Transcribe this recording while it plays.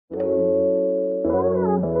Done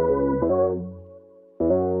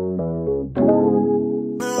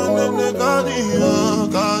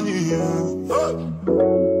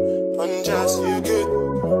just you good.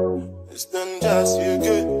 It's done just you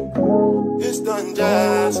good. It's done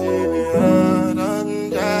just yeah,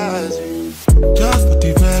 done just you. Just for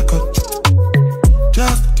the record.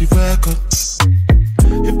 Just for the record.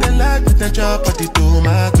 If they like me, then chop at the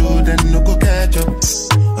tomato, then no go catch up.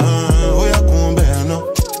 Oh yeah, come bear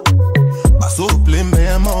no. But so plain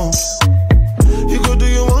bear more. You go do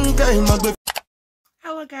your one kind of.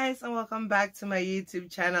 Hello guys, and welcome back to my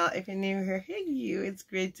YouTube channel. If you're new here, hey you, it's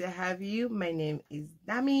great to have you. My name is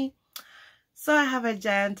Dammie. So I have a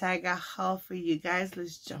giant tiger haul for you guys.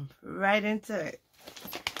 Let's jump right into it.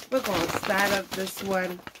 We're going to start up this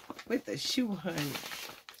one with the shoe, honey.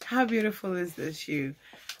 How beautiful is this shoe?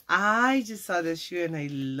 I just saw this shoe and I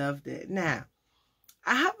loved it. Now,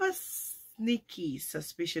 I have a sneaky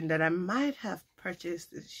suspicion that I might have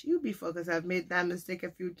purchased this shoe before because I've made that mistake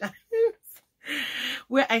a few times.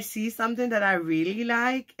 Where I see something that I really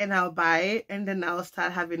like and I'll buy it, and then I'll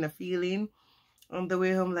start having a feeling on the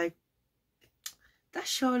way home like, that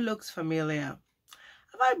sure looks familiar.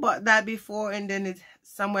 Have I bought that before? And then it's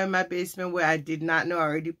somewhere in my basement where I did not know I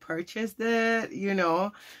already purchased it, you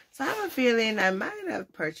know. So I have a feeling I might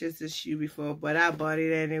have purchased this shoe before, but I bought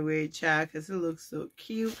it anyway, child, because it looks so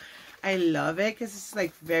cute. I love it because it's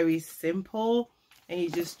like very simple and you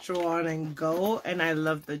just throw on and go. And I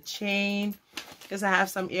love the chain because I have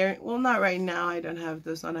some earrings. Well, not right now. I don't have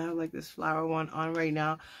this one. I have like this flower one on right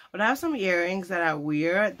now. But I have some earrings that I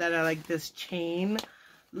wear that are like this chain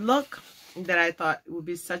look that I thought would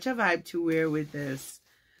be such a vibe to wear with this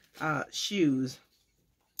shoes.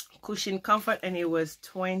 Cushion comfort, and it was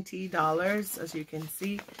 $20, as you can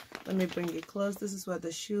see. Let me bring it close. This is what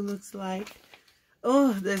the shoe looks like.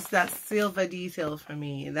 Oh, there's that silver detail for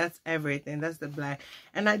me. That's everything. That's the black.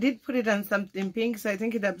 And I did put it on something pink, so I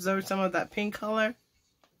think it absorbed some of that pink color.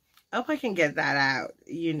 I hope I can get that out,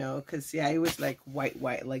 you know, because, yeah, it was like white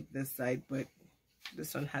like this side, but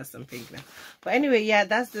this one has some pink now. But anyway, yeah,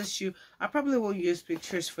 that's the shoe. I probably won't use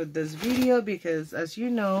pictures for this video because, as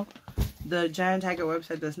you know, the Giant Tiger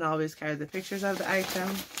website does not always carry the pictures of the item.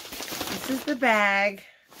 This is the bag.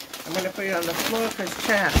 I'm going to put it on the floor because,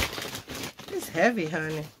 child, it's heavy,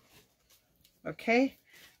 honey. Okay,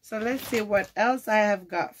 so let's see what else I have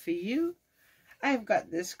got for you. I've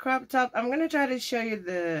got this crop top. I'm going to try to show you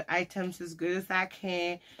the items as good as I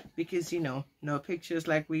can because, you know, no pictures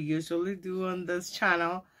like we usually do on this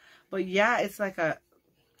channel. But yeah, it's like a,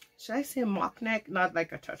 should I say mock neck? Not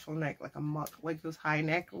like a turtleneck, like a mock, like those high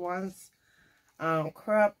neck ones.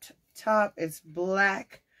 Cropped top. It's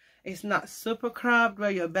black. It's not super cropped where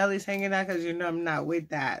your belly's hanging out because, you know, I'm not with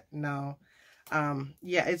that. No.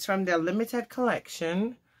 Yeah, it's from their limited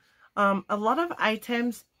collection. A lot of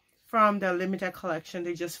items from their limited collection,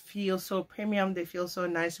 they just feel so premium. They feel so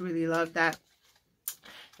nice. Really love that.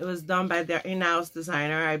 It was done by their in-house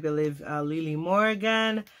designer, I believe, Lily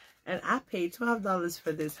Morgan. And I paid $12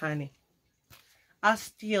 for this, honey. A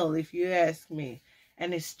steal, if you ask me.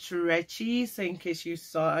 And it's stretchy, so in case you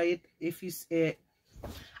saw it, if you see it,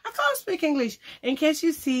 I can't speak English. In case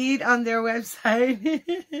you see it on their website,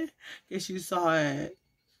 in case you saw it,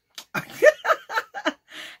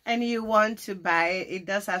 and you want to buy it, it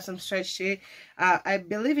does have some stretch to it. I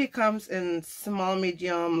believe it comes in small,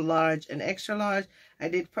 medium, large, and extra large. I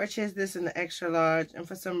did purchase this in the extra large, and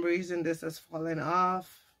for some reason this has fallen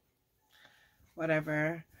off.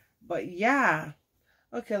 Whatever. But yeah.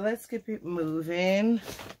 Okay, let's keep it moving.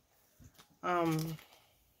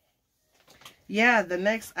 Yeah, the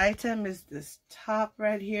next item is this top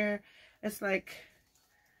right here. It's like,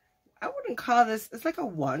 I wouldn't call this, it's like a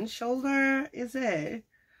one shoulder, is it?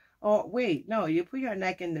 Oh, wait, no, you put your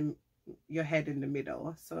neck in the, your head in the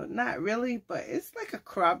middle. So not really, but it's like a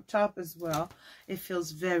crop top as well. It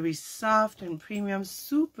feels very soft and premium,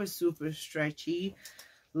 super, super stretchy.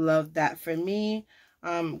 Love that for me.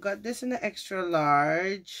 Got this in the extra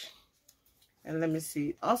large. And let me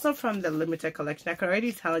see. Also from the limited collection. I can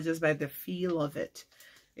already tell just by the feel of it.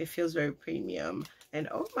 It feels very premium. And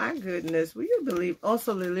oh my goodness, will you believe?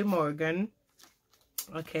 Also Lily Morgan.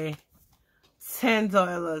 Okay.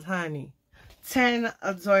 $10, honey.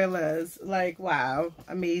 $10. Like, wow.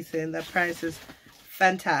 Amazing. The price is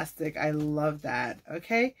fantastic. I love that.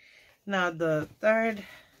 Okay. Now the third. Is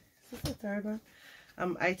this the third one?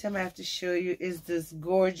 Item I have to show you is this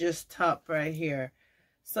gorgeous top right here.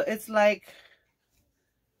 So it's like,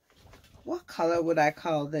 what color would I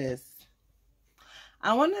call this?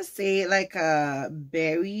 I want to say like a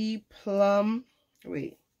berry plum.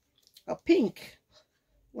 Wait, a pink,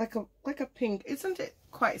 like a pink, isn't it?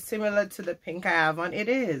 quite similar to the pink I have on. It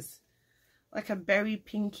is like a berry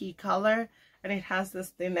pinky color, and it has this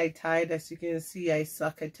thing I tied. As you can see, I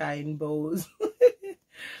suck at tying bows.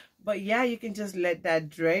 But yeah, you can just let that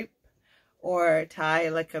drape or tie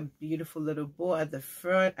like a beautiful little bow at the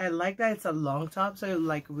front. I like that it's a long top, so it'll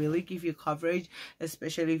like really give you coverage,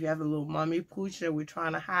 especially if you have a little mommy pooch that we're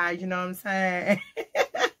trying to hide, you know what I'm saying?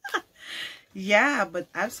 Yeah, but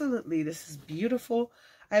absolutely, this is beautiful.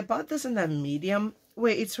 I bought this in a medium.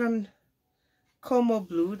 Wait, it's from Como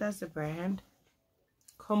Blue. That's the brand.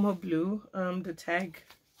 Como Blue. The tag.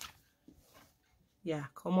 Yeah,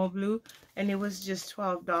 Como Blue. And it was just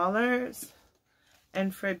 $12.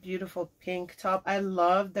 And for a beautiful pink top. I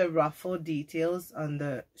love the ruffle details on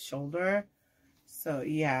the shoulder. So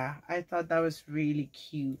yeah, I thought that was really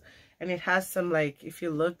cute. And it has some, like, if you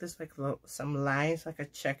look, there's like some lines, like a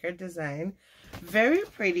checker design. Very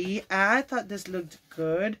pretty. I thought this looked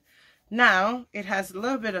good. Now, it has a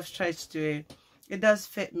little bit of stretch to it. It does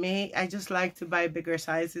fit me. I just like to buy bigger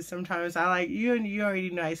sizes. Sometimes I like, you already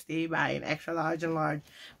know I stay buying extra large and large.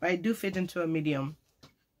 But I do fit into a medium.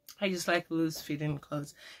 I just like loose fitting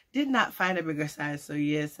clothes. Did not find a bigger size. So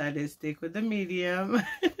yes, I did stick with the medium.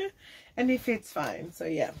 And it fits fine. So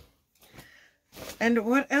yeah. And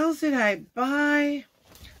what else did I buy?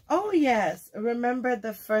 Oh yes, remember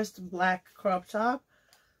the first black crop top?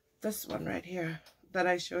 This one right here that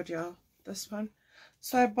I showed y'all. This one.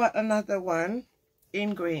 So I bought another one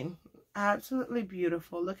in green. Absolutely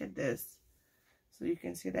beautiful. Look at this. So you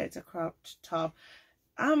can see that it's a cropped top.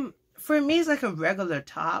 For me, it's like a regular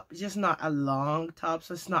top, just not a long top.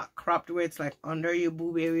 So it's not cropped where it's like under your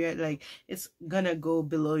boob area. Like it's gonna go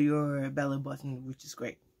below your belly button, which is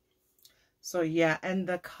great. So yeah, and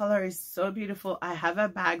the color is so beautiful. I have a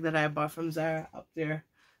bag that I bought from Zara up there.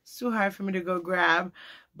 It's too hard for me to go grab,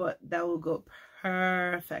 but that will go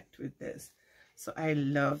perfect with this. So I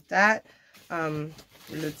love that.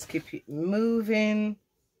 Let's keep it moving.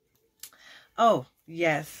 Oh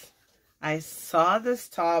yes, I saw this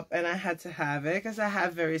top and I had to have it because I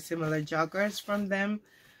have very similar joggers from them.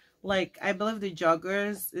 Like, I believe the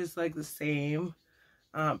joggers is like the same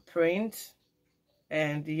print.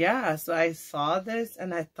 And yeah, so I saw this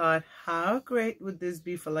and I thought, how great would this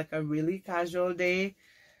be for like a really casual day?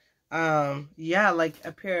 Yeah, like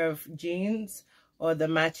a pair of jeans or the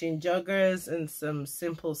matching joggers and some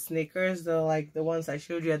simple sneakers. They're like the ones I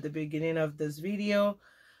showed you at the beginning of this video.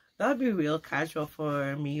 That'd be real casual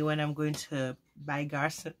for me when I'm going to buy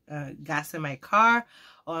gas in my car,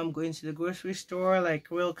 or I'm going to the grocery store, like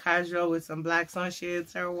real casual with some black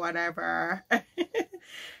sunshades or whatever.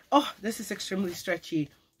 Oh, this is extremely stretchy.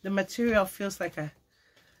 The material feels like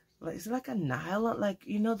it's like a nylon, like,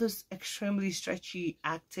 you know, this extremely stretchy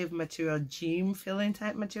active material, jean feeling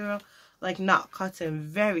type material, like not cotton,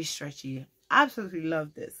 very stretchy. Absolutely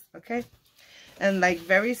love this. Okay. And like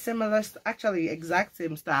very similar, actually exact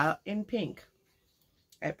same style in pink.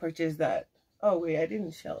 I purchased that. Oh wait, I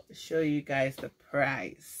didn't show you guys the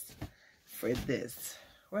price for this.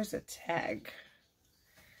 Where's the tag?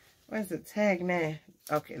 Where's the tag now?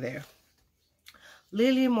 Okay, there.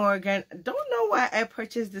 Lily Morgan. Don't know why I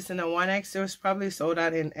purchased this in a 1X. It was probably sold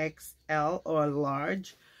out in XL or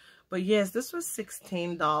large. But yes, this was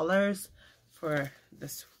 $16 for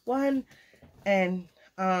this one. And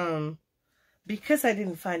because I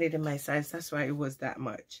didn't find it in my size, that's why it was that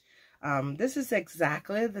much. This is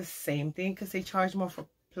exactly the same thing because they charge more for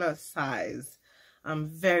plus size.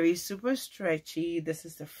 Very super stretchy. This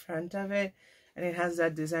is the front of it. And it has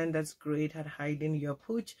that design that's great at hiding your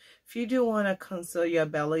pooch. If you do want to conceal your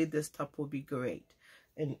belly, this top will be great.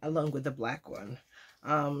 And along with the black one.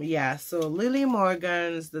 Yeah, so Lily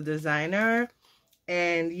Morgan's the designer.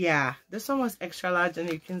 And yeah, this one was extra large. And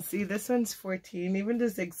you can see this one's 14. Even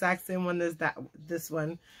this exact same one as this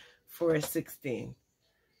one for 16.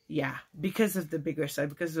 Yeah, because of the bigger size,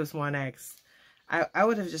 because it was 1X. I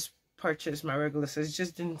would have just purchased my regular size,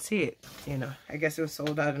 just didn't see it, you know. I guess it was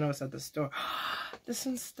sold out and I was at the store. This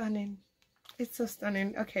one's stunning. It's so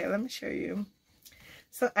stunning. Okay, let me show you.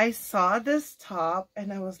 So I saw this top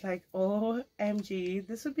and I was like, OMG,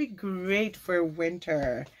 this would be great for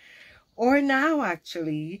winter. Or now,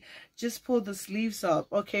 actually. Just pull the sleeves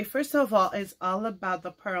up. Okay, first of all, it's all about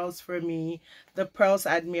the pearls for me. The pearls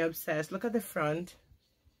had me obsessed. Look at the front.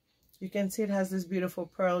 You can see it has this beautiful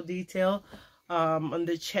pearl detail on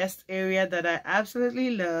the chest area that I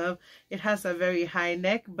absolutely love. It has a very high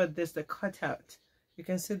neck, but there's the cutout. You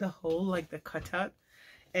can see the hole, like the cutout.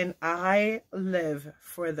 And I live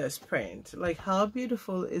for this print. Like, how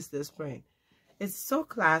beautiful is this print? It's so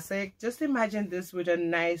classic. Just imagine this with a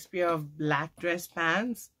nice pair of black dress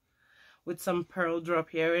pants with some pearl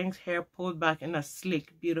drop earrings, hair pulled back in a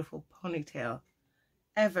sleek, beautiful ponytail.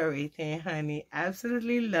 Everything, honey.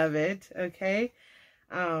 Absolutely love it. Okay.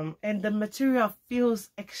 And the material feels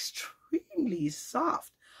extremely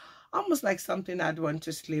soft, almost like something I'd want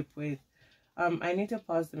to sleep with. I need to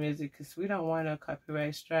pause the music because we don't want no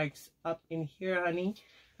copyright strikes up in here, honey.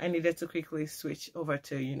 I needed to quickly switch over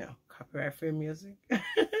to, you know, copyright free music.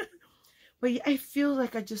 But yeah, I feel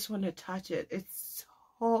like I just want to touch it. It's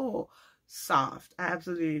so soft. I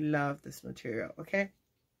absolutely love this material, okay?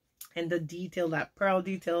 And the detail, that pearl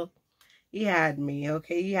detail, he had me,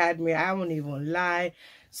 okay? He had me. I won't even lie.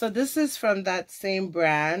 So this is from that same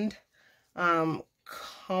brand,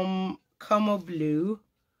 Como Blue.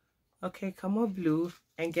 Okay, Como Blue.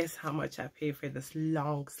 And guess how much I paid for this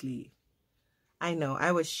long sleeve? I know,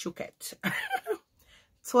 I was shook at.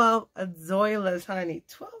 $12, honey.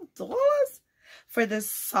 $12 for this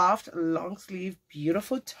soft long sleeve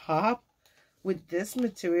beautiful top with this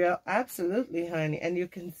material. Absolutely, honey. And you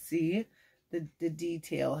can see the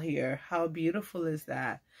detail here. How beautiful is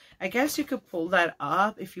that? I guess you could pull that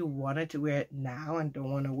up if you wanted to wear it now and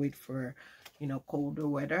don't want to wait for, you know, colder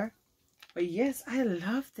weather. But yes, I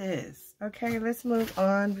love this. Okay, let's move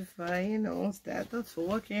on before you know start the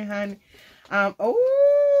talking, honey.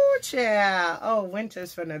 Oh, child. Oh,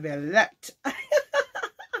 winter's gonna be a lot.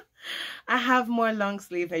 I have more long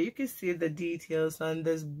sleeve, and you can see the details on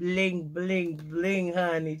this bling, bling, bling,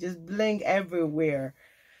 honey. Just bling everywhere.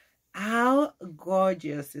 How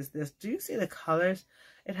gorgeous is this? Do you see the colors?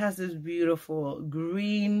 It has this beautiful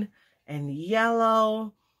green and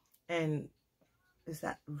yellow, and is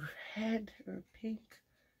that red or pink?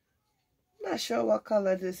 I'm not sure what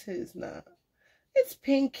color this is now. It's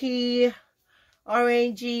pinky,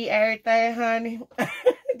 orangey, everything, honey.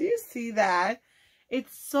 Do you see that?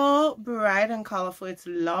 It's so bright and colorful. It's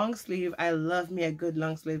long sleeve. I love me a good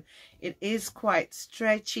long sleeve. It is quite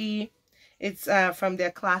stretchy. It's from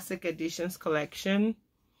their Classic Editions collection.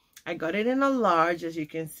 I got it in a large, as you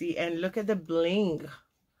can see. And look at the bling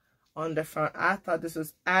on the front. I thought this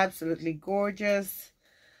was absolutely gorgeous.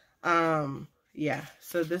 Yeah,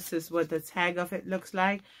 so this is what the tag of it looks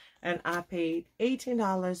like. And I paid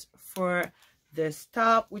 $18 for this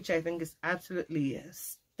top, which I think is absolutely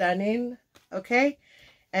stunning. Okay,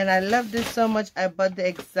 and I love this so much I bought the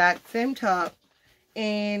exact same top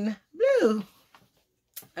in blue.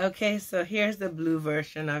 Okay, so here's the blue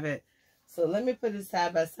version of it. So let me put it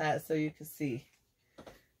side by side so you can see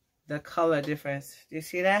the color difference. Do you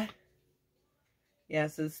see that? Yeah,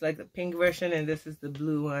 so it's like the pink version and this is the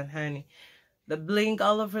blue one, honey. The bling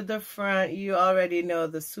all over the front, you already know.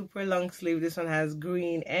 The super long sleeve, this one has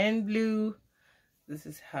green and blue. This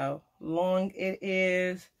is how long it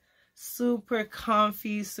is. Super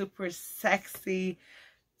comfy, super sexy.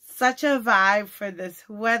 Such a vibe for this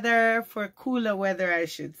weather, for cooler weather, I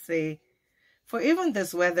should say. For even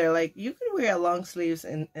this weather, like you could wear long sleeves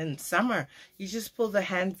in summer. You just pull the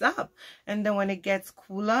hands up. And then when it gets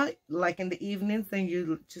cooler, like in the evenings, then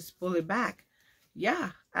you just pull it back.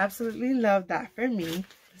 Yeah, absolutely love that for me.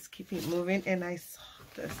 Let's keep it moving. And I saw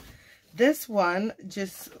this. This one,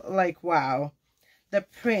 just like, wow. The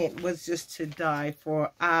print was just to die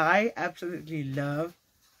for. I absolutely love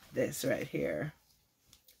this right here.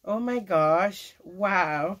 Oh my gosh.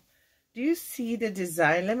 Wow. Do you see the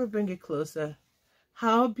design? Let me bring it closer.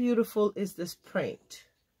 How beautiful is this print?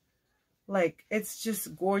 Like, it's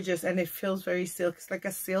just gorgeous and it feels very silky. It's like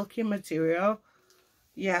a silky material.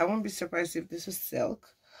 Yeah, I won't be surprised if this was silk.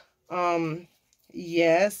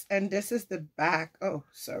 Yes, and this is the back. Oh,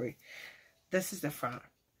 sorry. This is the front.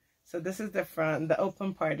 So this is the front. The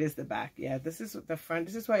open part is the back. Yeah, this is the front.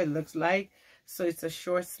 This is what it looks like. So it's a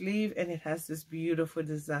short sleeve and it has this beautiful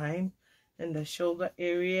design in the shoulder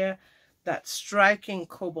area. That striking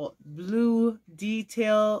cobalt blue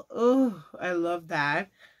detail. Oh, I love that.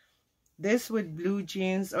 This with blue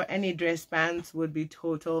jeans or any dress pants would be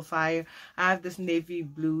total fire. I have this navy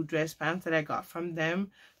blue dress pants that I got from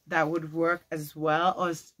them that would work as well,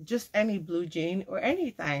 or just any blue jean or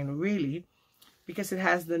anything really, because it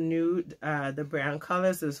has the nude, the brown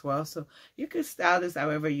colors as well. So you can style this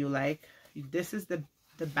however you like. This is the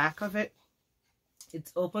back of it.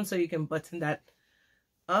 It's open so you can button that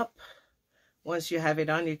up. Once you have it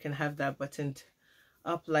on, you can have that buttoned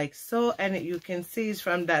up like so. And you can see it's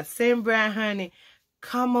from that same brand, honey.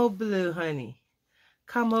 Como Blue, honey.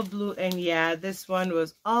 Como Blue. And yeah, this one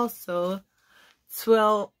was also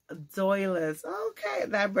 $12. Okay,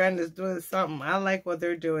 that brand is doing something. I like what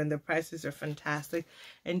they're doing. The prices are fantastic.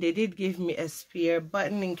 And they did give me a spare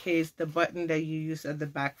button in case the button that you use at the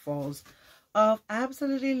back falls of. I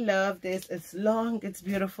absolutely love this. It's long, it's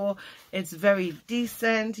beautiful, it's very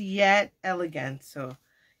decent yet elegant. So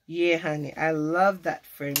yeah, honey, I love that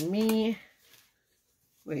for me.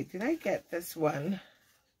 Wait, did I get this one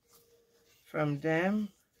from them?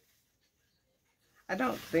 I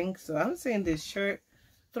don't think so. I'm seeing this shirt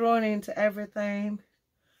thrown into everything,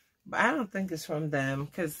 but I don't think it's from them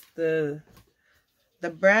because the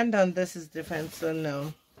brand on this is different, so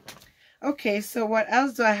no. Okay, so what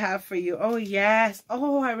else do I have for you? Oh yes,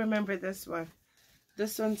 oh, I remember this one.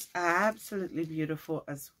 This one's absolutely beautiful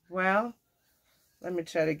as well. Let me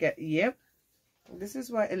try to get, yep, this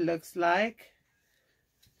is what it looks like.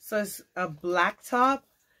 So it's a black top,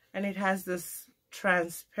 and it has this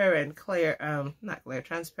transparent, clear, not clear,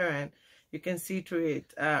 transparent, you can see through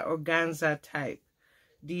it, organza type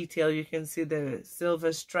detail. You can see the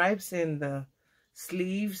silver stripes in the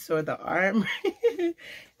sleeves or the arm.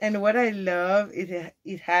 And what I love,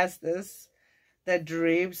 it has this that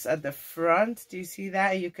drapes at the front. Do you see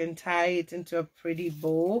that? You can tie it into a pretty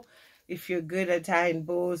bow if you're good at tying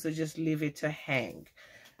bows, or just leave it to hang.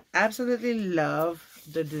 Absolutely love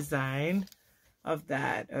the design of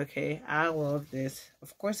that. Okay, I love this.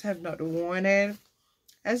 Of course, I have not worn it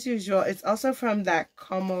as usual. It's also from that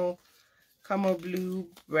Como Blue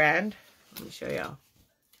brand. Let me show y'all.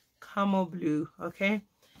 Como Blue. Okay,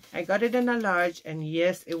 I got it in a large, and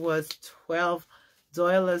yes, it was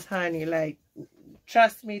 $12, honey. Like,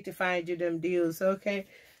 trust me to find you them deals. Okay,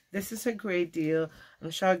 this is a great deal.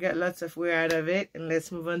 I'm sure I'll get lots of wear out of it. And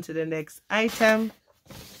let's move on to the next item.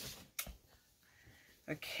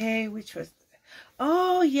 Okay, which was,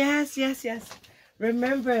 oh yes, yes, yes.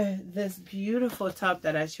 Remember this beautiful top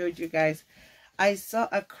that I showed you guys? I saw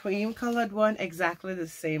a cream colored one, exactly the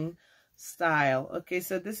same style. Okay,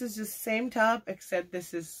 so this is the same top, except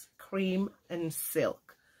this is cream and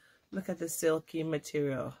silk. Look at the silky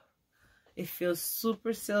material. It feels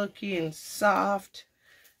super silky and soft.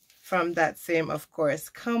 From that same, of course,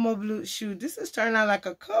 Como Blue shoe. This is turning out like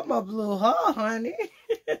a Como Blue haul, honey.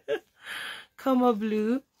 Como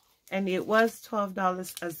Blue, and it was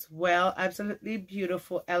 $12 as well. Absolutely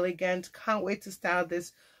beautiful, elegant. Can't wait to style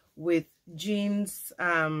this with jeans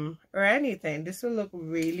or anything. This will look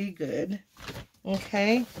really good.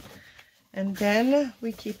 Okay, and then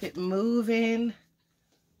we keep it moving.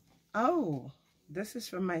 Oh, this is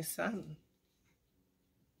from my son.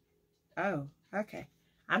 Oh, okay.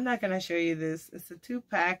 I'm not gonna show you this. It's a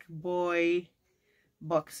 2-pack boy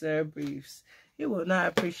boxer briefs. He will not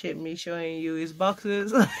appreciate me showing you his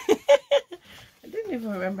boxers. I didn't even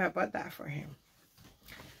remember I bought that for him.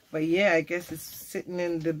 But yeah, I guess it's sitting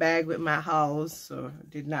in the bag with my house, so I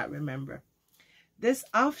did not remember. This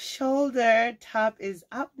off-shoulder top is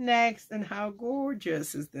up next, and how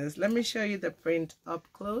gorgeous is this? Let me show you the print up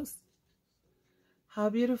close. How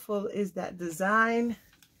beautiful is that design?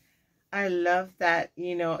 I love that,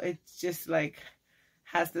 you know, it's just like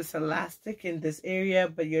has this elastic in this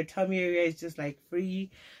area, but your tummy area is just like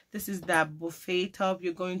free. This is that buffet top.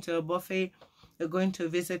 You're going to a buffet, you're going to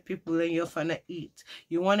visit people, and you're gonna eat.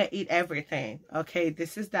 You want to eat everything. Okay,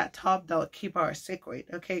 this is that top that'll keep our secret.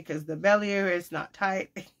 Okay, because the belly area is not tight.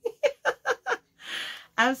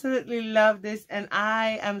 Absolutely love this, and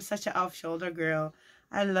I am such an off-shoulder girl.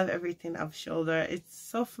 I love everything off-shoulder. It's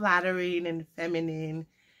so flattering and feminine,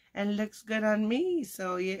 and looks good on me.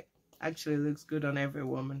 So yeah, actually looks good on every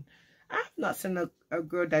woman. I've not seen a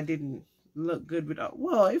girl that didn't look good without.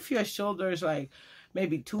 Well, if your shoulders like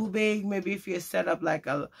maybe too big, maybe if you're set up like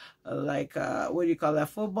a what do you call that,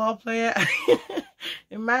 football player,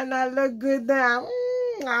 it might not look good there.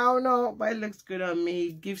 I don't know, but it looks good on me.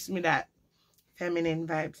 It gives me that feminine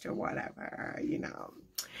vibes or whatever, you know.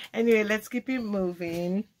 Anyway, let's keep it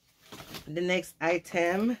moving. The next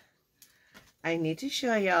item I need to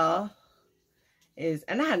show y'all is,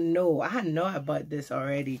 and I know I bought this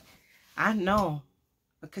already. I know,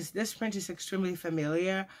 because this print is extremely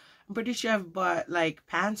familiar. I'm pretty sure I've bought like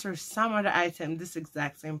pants or some other item this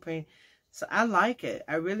exact same print. So I like it.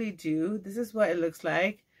 I really do. This is what it looks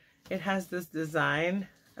like. It has this design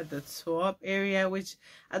at the top area, which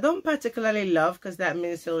I don't particularly love because that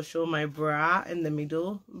means it'll show my bra in the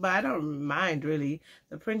middle, but I don't mind really.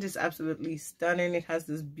 The print is absolutely stunning. It has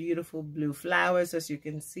this beautiful blue flowers, as you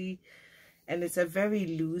can see, and it's a very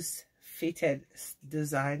loose fitted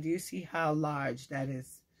design. Do you see how large that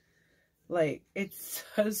is? Like, it's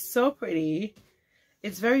so pretty.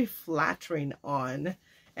 It's very flattering on,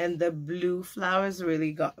 and the blue flowers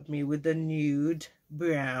really got me with the nude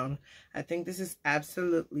brown. I think this is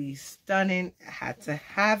absolutely stunning. I had to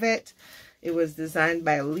have it. It was designed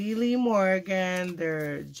by Lily Morgan,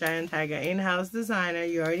 their Giant Tiger in-house designer,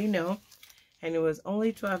 you already know. and it was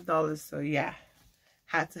only $12. So yeah,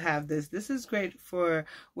 had to have this. This is great for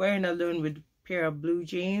wearing alone with a pair of blue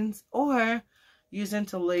jeans or using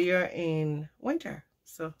to layer in winter.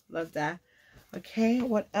 So love that. Okay,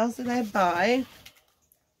 what else did I buy?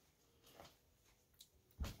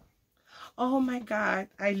 Oh my god,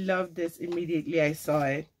 I love this. Immediately I saw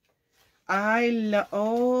it.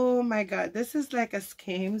 Oh my god, this is like a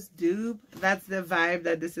Skims dupe. That's the vibe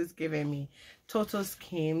that this is giving me. Total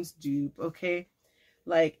Skims dupe. Okay,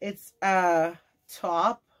 like it's a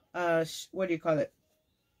top, what do you call it?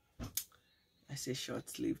 I say short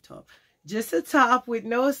sleeve top. Just a top with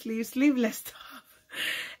no sleeve, sleeveless top.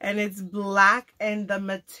 And it's black, and the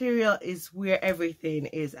material is where everything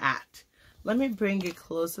is at. Let me bring it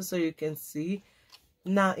closer so you can see.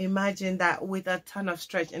 Now imagine that with a ton of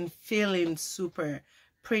stretch and feeling super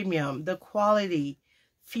premium. The quality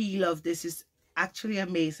feel of this is actually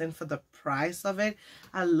amazing for the price of it.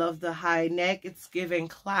 I love the high neck. It's giving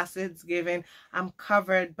class. It's giving I'm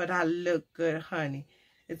covered but I look good, honey.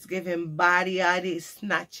 It's giving body. It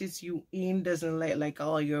snatches you in. Doesn't let like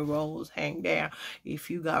all your rolls hang there. If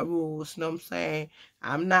you got rolls, know what I'm saying?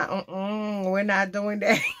 I'm not, we're not doing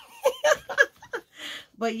that.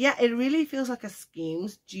 But yeah, it really feels like a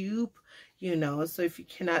Skims dupe, you know. So if you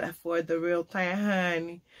cannot afford the real thing,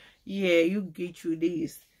 honey, yeah, you get you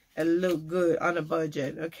these and look good on a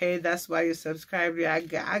budget. Okay, that's why you subscribe.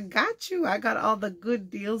 I got you. I got all the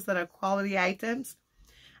good deals that are quality items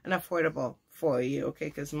and affordable for you. Okay,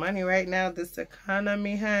 because money right now, this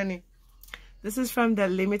economy, honey. This is from the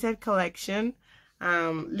limited collection,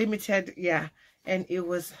 limited, yeah, and it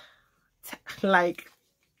was like,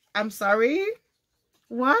 I'm sorry.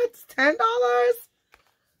 What? $10?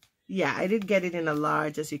 Yeah, I did get it in a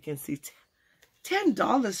large, as you can see.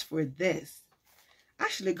 $10 for this. I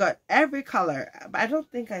actually got every color. I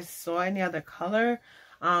don't think I saw any other color.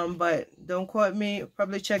 But don't quote me.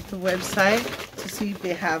 Probably check the website to see if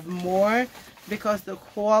they have more. Because the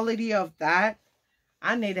quality of that,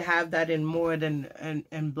 I need to have that in more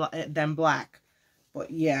than black.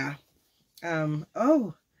 But yeah.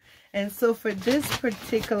 Oh. And so for this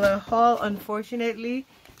particular haul, unfortunately,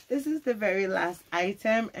 this is the very last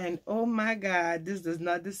item. And oh my God, this does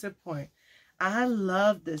not disappoint. I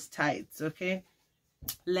love this tights, okay?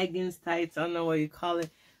 Leggings tights, I don't know what you call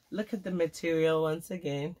it. Look at the material once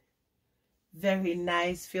again. Very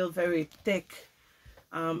nice, feel very thick.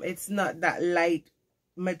 It's not that light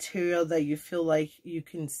material that you feel like you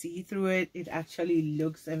can see through it. It actually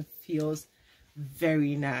looks and feels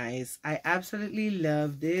very nice. I absolutely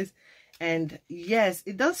love this. And yes,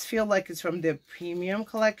 it does feel like it's from the premium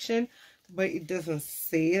collection, but it doesn't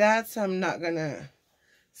say that, so I'm not gonna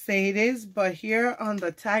say it is. But here on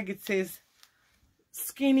the tag it says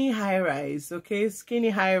skinny high rise. Okay,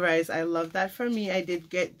 skinny high rise. I love that. For me, I did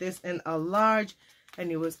get this in a large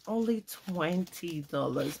and it was only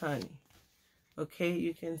 $20, honey. Okay,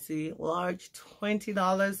 you can see large,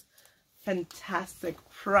 $20. Fantastic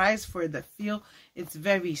price for the feel. It's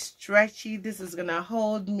very stretchy. This is gonna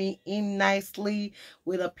hold me in nicely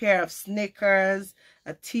with a pair of sneakers,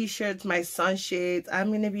 a t-shirt, my sunshades.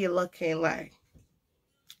 I'm gonna be looking like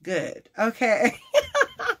good. Okay.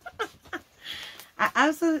 I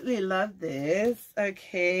absolutely love this.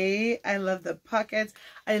 Okay, I love the pockets.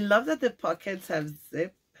 I love that the pockets have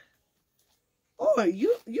zip. Oh,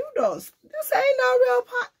 you don't, this ain't no real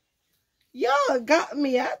pocket. Y'all got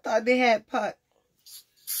me. I thought they had pot.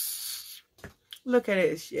 Look at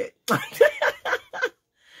this shit.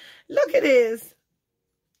 Look at this.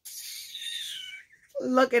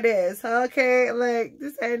 Look at this. Okay, like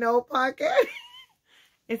this ain't no pocket.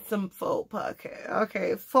 It's some faux pocket.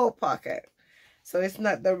 Okay, faux pocket. So it's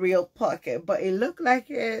not the real pocket, but it looked like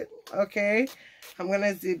it. Okay, I'm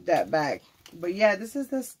gonna zip that back. But yeah, this is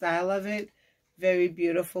the style of it. Very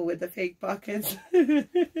beautiful with the fake pockets.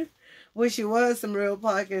 Wish it was some real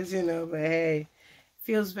pockets, you know, but hey,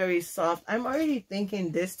 feels very soft. I'm already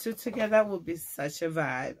thinking this two together will be such a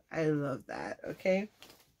vibe. I love that. Okay.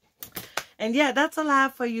 And yeah, that's all I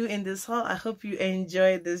have for you in this haul. I hope you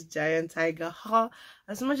enjoyed this Giant Tiger haul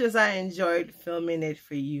as much as I enjoyed filming it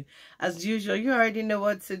for you. As usual, you already know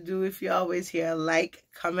what to do. If you're always here, like,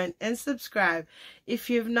 comment, and subscribe. If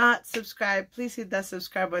you've not subscribed, please hit that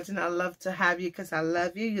subscribe button. I love to have you because I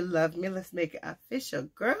love you. You love me. Let's make it official,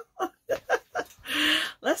 girl.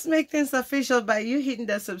 Let's make things official by you hitting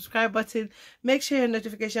the subscribe button. Make sure your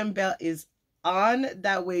notification bell is on.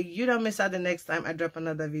 That way you don't miss out the next time I drop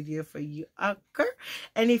another video for you. Okay.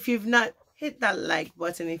 And if you've not, hit that like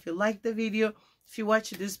button. If you like the video, if you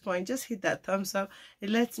watch at this point, just hit that thumbs up. It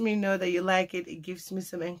lets me know that you like it. It gives me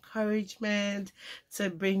some encouragement to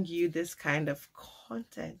bring you this kind of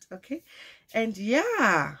content, okay? And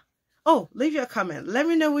yeah, oh, leave your comment. Let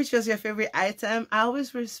me know which was your favorite item. I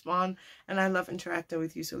always respond and I love interacting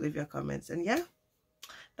with you, so leave your comments. And yeah,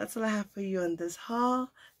 that's all I have for you on this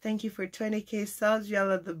haul. Thank you for 20k subs.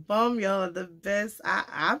 Y'all are the bomb. Y'all are the best.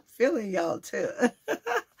 I'm feeling y'all too.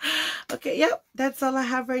 Okay, yep, that's all I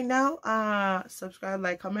have right now. Subscribe,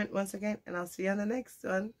 like, comment once again, and I'll see you on the next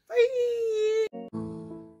one. Bye.